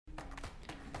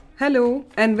Hello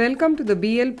and welcome to the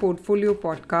BL Portfolio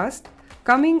podcast,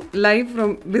 coming live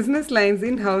from Business Line's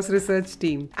in-house research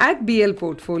team. At BL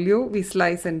Portfolio, we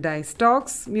slice and dice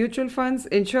stocks, mutual funds,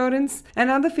 insurance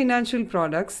and other financial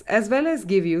products, as well as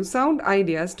give you sound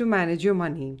ideas to manage your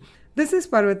money. This is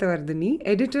Parvatavardhini,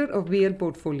 editor of BL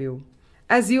Portfolio.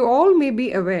 As you all may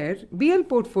be aware, BL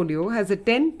Portfolio has a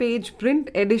 10-page print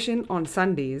edition on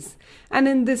Sundays, and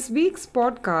in this week's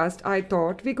podcast, I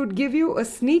thought we could give you a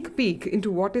sneak peek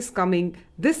into what is coming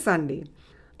this Sunday.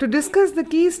 To discuss the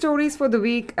key stories for the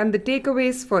week and the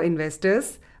takeaways for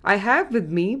investors, I have with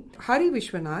me Hari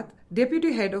Vishwanath,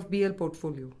 Deputy Head of BL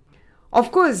Portfolio.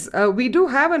 Of course, we do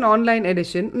have an online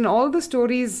edition, and all the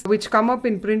stories which come up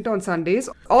in print on Sundays,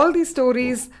 all these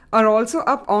stories are also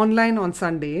up online on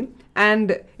Sunday.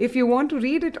 And if you want to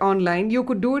read it online, you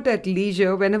could do it at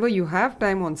leisure whenever you have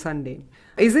time on Sunday.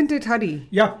 Isn't it, Hari?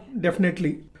 Yeah,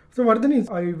 definitely. So,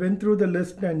 Vardhani, I went through the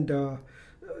list and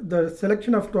the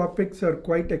selection of topics are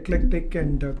quite eclectic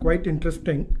and quite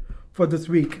interesting for this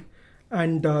week.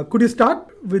 And could you start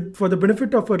with, for the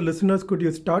benefit of our listeners, could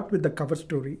you start with the cover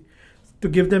story to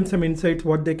give them some insights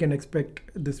what they can expect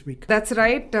this week? That's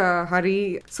right,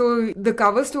 Hari. So the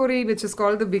cover story, which is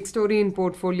called the big story in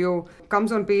portfolio,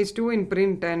 comes on page 2 in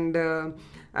print,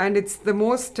 and it's the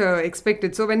most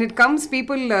expected. So when it comes,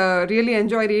 people really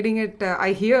enjoy reading it,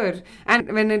 I hear.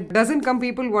 And when it doesn't come,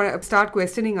 people start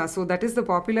questioning us. So that is the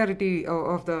popularity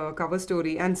of the cover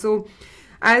story. And so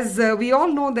as we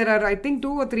all know, there are, I think,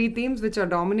 2 or 3 themes which are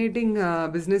dominating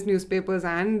business newspapers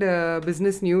and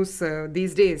business news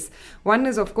these days. One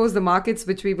is, of course, the markets,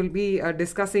 which we will be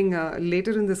discussing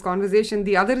later in this conversation.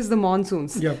 The other is the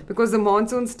monsoons, because the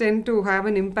monsoons tend to have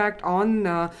an impact on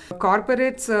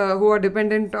corporates who are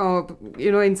dependent,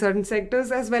 in certain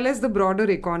sectors, as well as the broader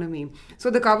economy.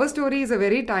 So the cover story is a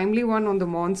very timely one on the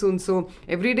monsoon. So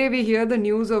every day we hear the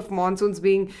news of monsoons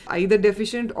being either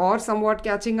deficient or somewhat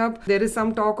catching up. There is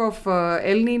some talk of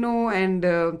El Nino, and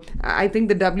I think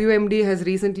the WMD has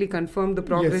recently confirmed the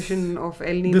progression of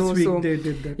El Nino. This week they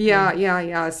did that.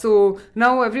 Yeah. So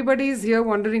now everybody is here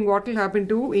wondering what will happen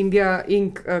to India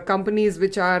Inc. Companies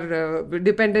which are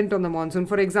dependent on the monsoon.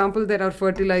 For example, there are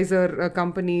fertilizer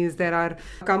companies, there are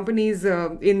companies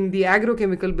in the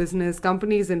agrochemical business,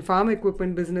 companies in farm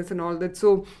equipment business and all that.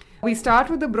 So we start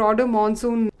with the broader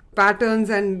monsoon patterns,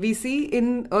 and we see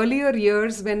in earlier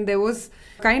years when there was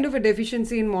kind of a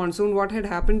deficiency in monsoon, what had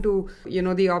happened to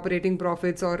the operating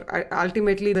profits or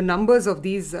ultimately the numbers of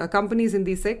these companies in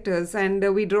these sectors, and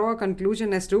we draw a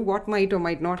conclusion as to what might or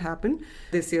might not happen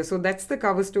this year. So that's the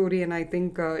cover story, and I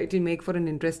think it will make for an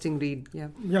interesting read.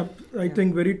 I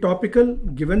think very topical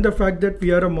given the fact that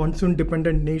we are a monsoon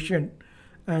dependent nation,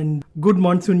 and good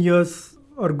monsoon years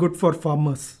are good for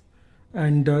farmers.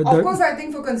 And of course, I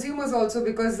think for consumers also,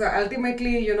 because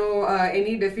ultimately,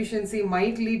 any deficiency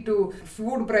might lead to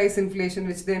food price inflation,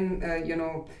 which then,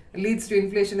 leads to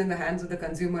inflation in the hands of the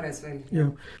consumer as well. Yeah.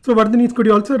 So, Vardhani, could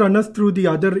you also run us through the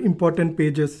other important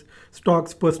pages,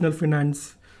 stocks, personal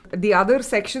finance? The other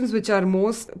sections which are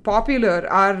most popular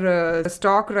are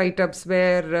stock write-ups,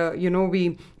 where,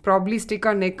 we probably stick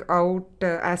our neck out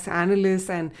as analysts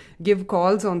and give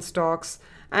calls on stocks.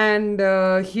 And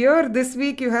here this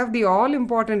week you have the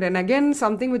all-important, and again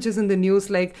something which is in the news,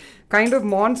 like kind of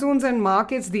monsoons and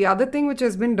markets. The other thing which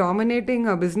has been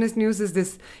dominating business news is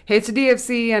this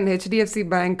HDFC and HDFC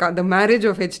Bank, the marriage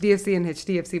of HDFC and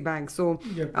HDFC Bank. So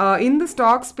in the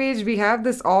stocks page, we have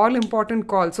this all-important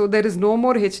call. So there is no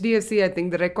more HDFC. I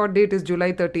think the record date is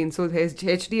July 13. So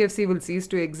HDFC will cease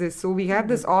to exist. So we have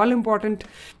this all-important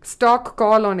stock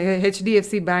call on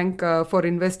HDFC Bank for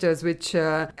investors, which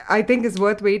I think is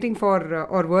worth waiting for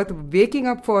or worth waking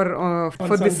up for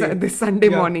this Sunday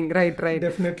morning. Right.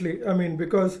 Definitely. I mean,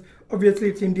 because obviously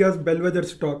it's India's bellwether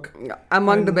stock.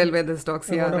 Among the bellwether stocks,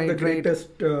 one of the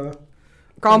greatest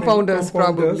compounders,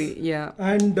 probably. Yeah.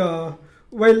 And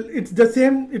while it's the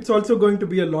same, it's also going to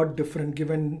be a lot different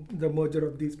given the merger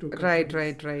of these two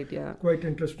companies. Right. Yeah. Quite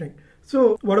interesting.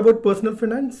 So, what about personal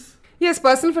finance? Yes,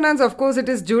 personal finance, of course, it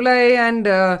is July, and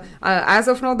as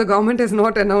of now, the government has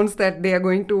not announced that they are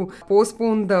going to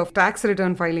postpone the tax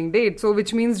return filing date. So,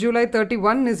 which means July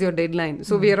 31 is your deadline.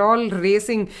 So, we are all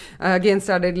racing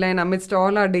against our deadline amidst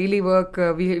all our daily work.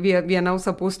 We are now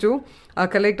supposed to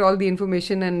collect all the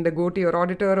information and go to your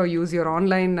auditor or use your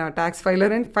online tax filer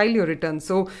and file your returns.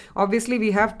 So obviously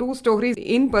we have 2 stories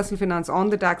in personal finance on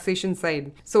the taxation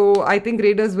side. So I think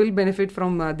readers will benefit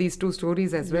from these 2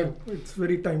 stories as well. Yeah, it's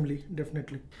very timely.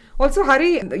 Definitely. Also,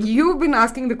 Hari, you've been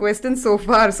asking the questions so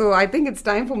far, so I think it's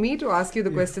time for me to ask you the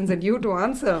questions and you to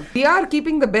answer. We are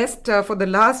keeping the best for the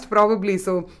last, probably.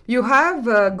 So, you have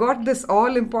got this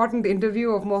all-important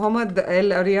interview of Mohammed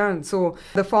El Aryan, so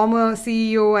the former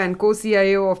CEO and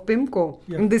co-CIO of PIMCO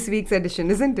in this week's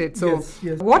edition, isn't it? So,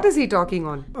 yes. What is he talking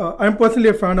on? I'm personally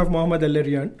a fan of Mohammed El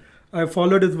Aryan. I've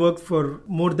followed his work for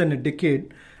more than a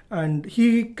decade, and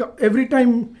every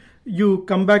time you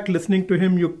come back listening to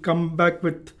him, you come back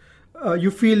with,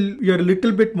 you feel you're a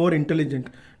little bit more intelligent.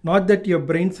 Not that your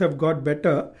brains have got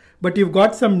better, but you've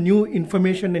got some new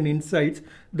information and insights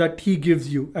that he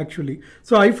gives you, actually.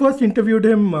 So I first interviewed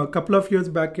him a couple of years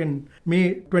back in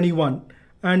May 21.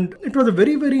 And it was a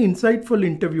very, very insightful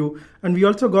interview. And we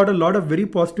also got a lot of very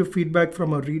positive feedback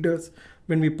from our readers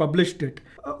when we published it.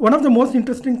 One of the most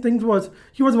interesting things was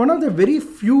he was one of the very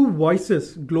few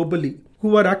voices globally who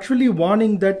were actually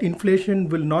warning that inflation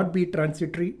will not be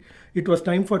transitory. It was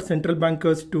time for central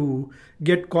bankers to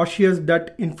get cautious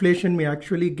that inflation may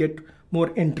actually get more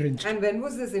entrenched. And when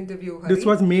was this interview, Hari? This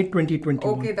was May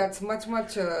 2021. Okay, that's much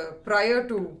prior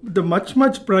to...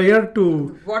 Much prior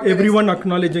to everyone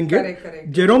acknowledging it.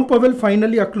 Correct. Jerome Powell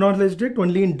finally acknowledged it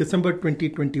only in December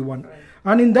 2021. Right.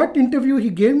 And in that interview,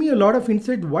 he gave me a lot of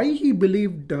insight why he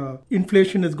believed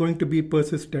inflation is going to be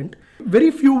persistent. Very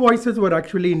few voices were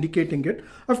actually indicating it.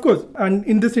 Of course, and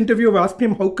in this interview, I asked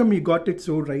him how come he got it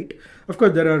so right. Of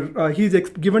course, he's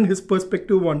given his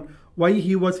perspective on why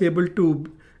he was able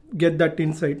to get that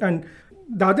insight. And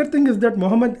the other thing is that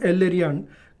Mohammed El Aryan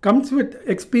comes with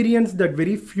experience that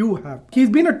very few have.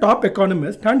 He's been a top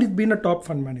economist and he's been a top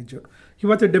fund manager. He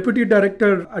was a deputy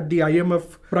director at the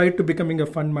IMF prior to becoming a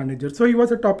fund manager. So he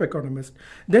was a top economist.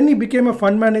 Then he became a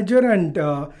fund manager and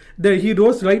he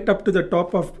rose right up to the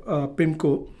top of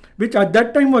PIMCO, which at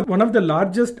that time was one of the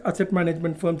largest asset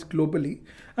management firms globally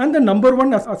and the number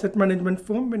one asset management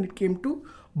firm when it came to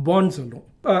bonds alone.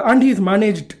 And he's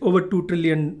managed over $2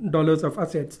 trillion of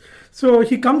assets. So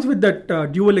he comes with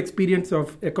that dual experience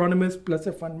of economist plus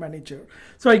a fund manager.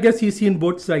 So I guess he's seen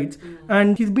both sides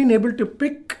and he's been able to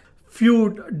pick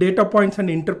few data points and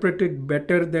interpret it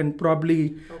better than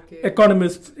probably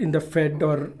economists in the Fed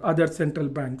or other central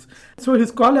banks. So his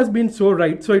call has been so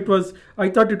right. So I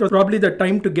thought it was probably the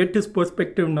time to get his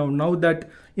perspective now that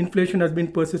inflation has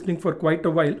been persisting for quite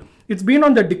a while. It's been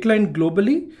on the decline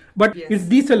globally, but it's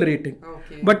decelerating.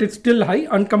 But it's still high,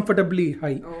 uncomfortably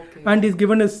high. And he's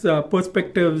given his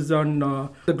perspectives on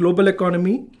the global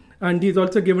economy. And he's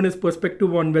also given his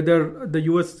perspective on whether the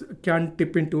US can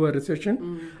tip into a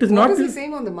recession. What is he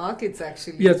saying on the markets,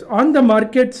 actually? Yes, on the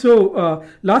market. So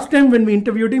last time when we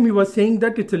interviewed him, he was saying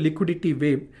that it's a liquidity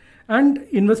wave. And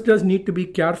investors need to be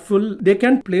careful. They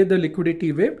can play the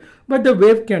liquidity wave, but the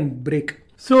wave can break.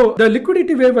 So the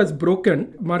liquidity wave has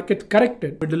broken, market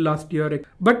corrected middle last year,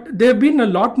 but they've been a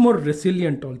lot more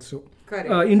resilient also.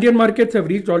 Indian markets have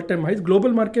reached all-time highs.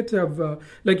 Global markets have,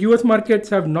 like US markets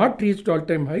have not reached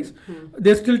all-time highs.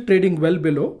 They're still trading well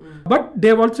below, but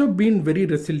they've also been very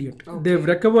resilient. They've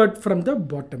recovered from the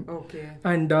bottom.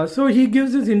 And so he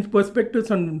gives his perspectives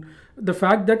on the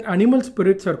fact that animal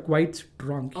spirits are quite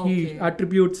strong. He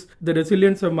attributes the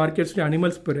resilience of markets to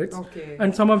animal spirits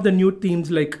and some of the new themes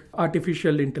like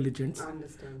artificial intelligence.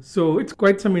 So it's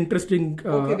quite some interesting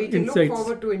we can insights. Look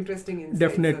forward to interesting insights.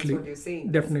 Definitely. That's what you're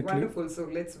saying. Definitely. That's wonderful. So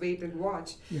let's wait and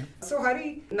watch. So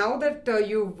Hari, now that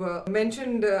you've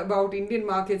mentioned about Indian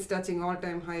markets touching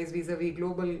all-time highs vis-a-vis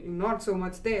global, not so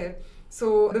much there.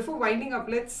 So before winding up,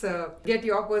 let's get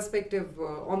your perspective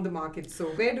on the markets. So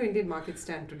where do Indian markets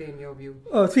stand today in your view?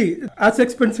 See, as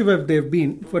expensive as they've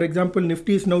been, for example,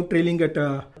 Nifty is now trailing at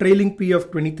a trailing P of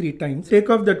 23 times.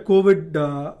 Take off that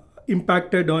COVID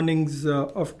impacted earnings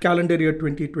of calendar year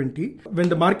 2020. When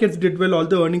the markets did well, all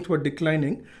the earnings were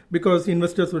declining because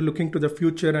investors were looking to the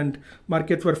future and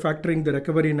markets were factoring the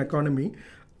recovery in economy.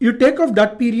 You take off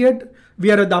that period,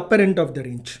 we are at the upper end of the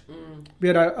range.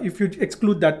 If you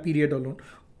exclude that period alone.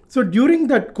 So during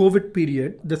that COVID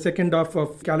period, the second half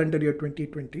of calendar year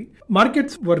 2020,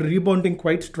 markets were rebounding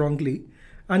quite strongly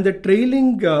and the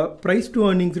trailing price to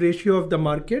earnings ratio of the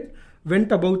market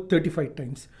went about 35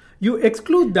 times. You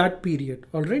exclude that period,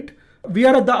 all right? We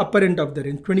are at the upper end of the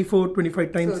range, 24,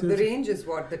 25 times. So the range is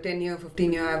what? The 10-year,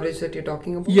 15-year average that you're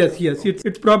talking about? Yes.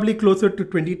 It's probably closer to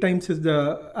 20 times is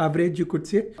the average, you could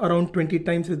say. Around 20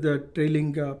 times is the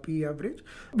trailing P average.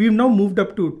 We've now moved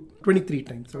up to 23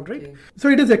 times, all right? So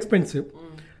it is expensive.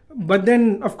 But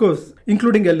then, of course,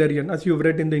 including El Aryan, as you've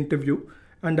read in the interview,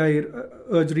 and I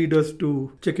urge readers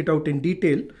to check it out in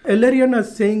detail. Ellerian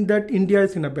is saying that India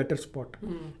is in a better spot.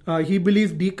 He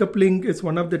believes decoupling is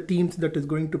one of the themes that is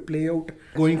going to play out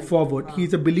going forward.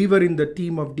 He's a believer in the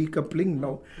theme of decoupling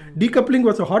now. Decoupling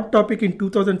was a hot topic in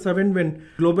 2007 when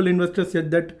global investors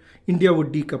said that India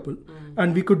would decouple.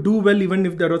 And we could do well even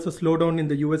if there was a slowdown in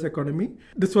the US economy.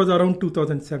 This was around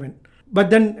 2007. But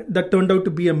then that turned out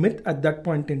to be a myth at that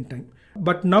point in time.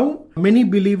 But now many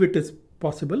believe it is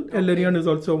possible. Ellerian is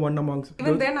also one amongst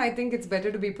even those. Then I think it's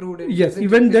better to be prudent. Yes,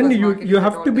 even then you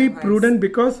have to be prudent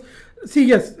because, see,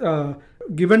 yes,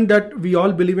 given that we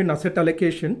all believe in asset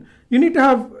allocation, you need to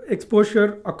have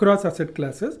exposure across asset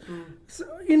classes. So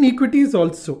in equities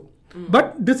also.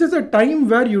 But this is a time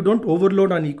where you don't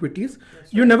overload on equities.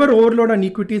 You never overload on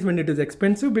equities when it is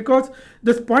expensive, because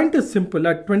this point is simple.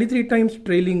 At 23 times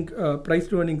trailing price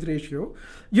to earnings ratio,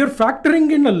 you're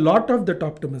factoring in a lot of that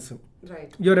optimism.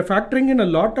 Right. You're factoring in a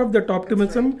lot of that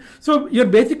optimism. Right. So you're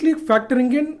basically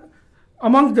factoring in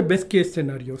amongst the best case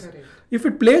scenarios. Correct. If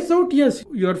it plays out, yes,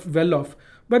 you're well off.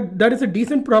 But there is a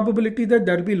decent probability that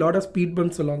there will be a lot of speed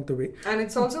bumps along the way. And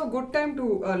it's also a good time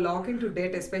to lock into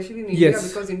debt, especially in India,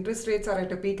 because interest rates are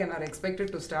at a peak and are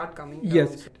expected to start coming down.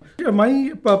 Yes.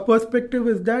 My perspective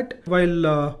is that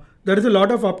while there is a lot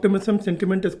of optimism,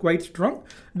 sentiment is quite strong.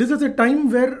 This is a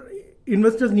time where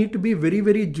investors need to be very,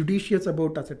 very judicious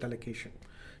about asset allocation.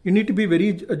 You need to be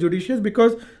very judicious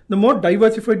because the more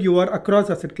diversified you are across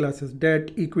asset classes,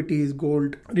 debt, equities,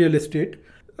 gold, real estate,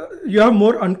 you have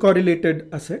more uncorrelated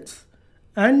assets,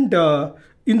 and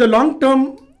in the long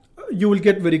term you will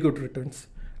get very good returns.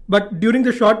 But during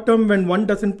the short term, when one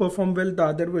doesn't perform well, the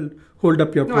other will hold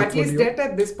up your portfolio. At least debt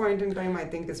at this point in time I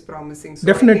think is promising. So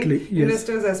definitely, I think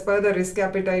investors, as per the risk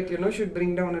appetite, should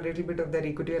bring down a little bit of their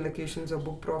equity allocations or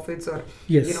book profits, or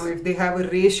if they have a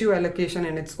ratio allocation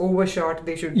and it's overshot,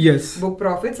 they should book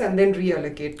profits and then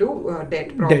reallocate to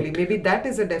debt probably. Maybe that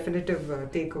is a definitive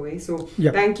takeaway. So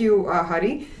thank you,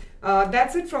 Hari.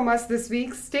 That's it from us this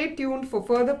week. Stay tuned for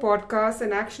further podcasts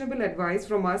and actionable advice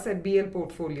from us at BL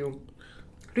Portfolio.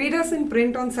 Read us in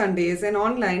print on Sundays and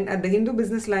online at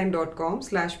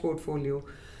thehindubusinessline.com/portfolio.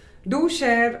 Do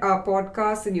share our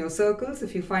podcasts in your circles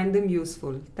if you find them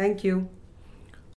useful. Thank you.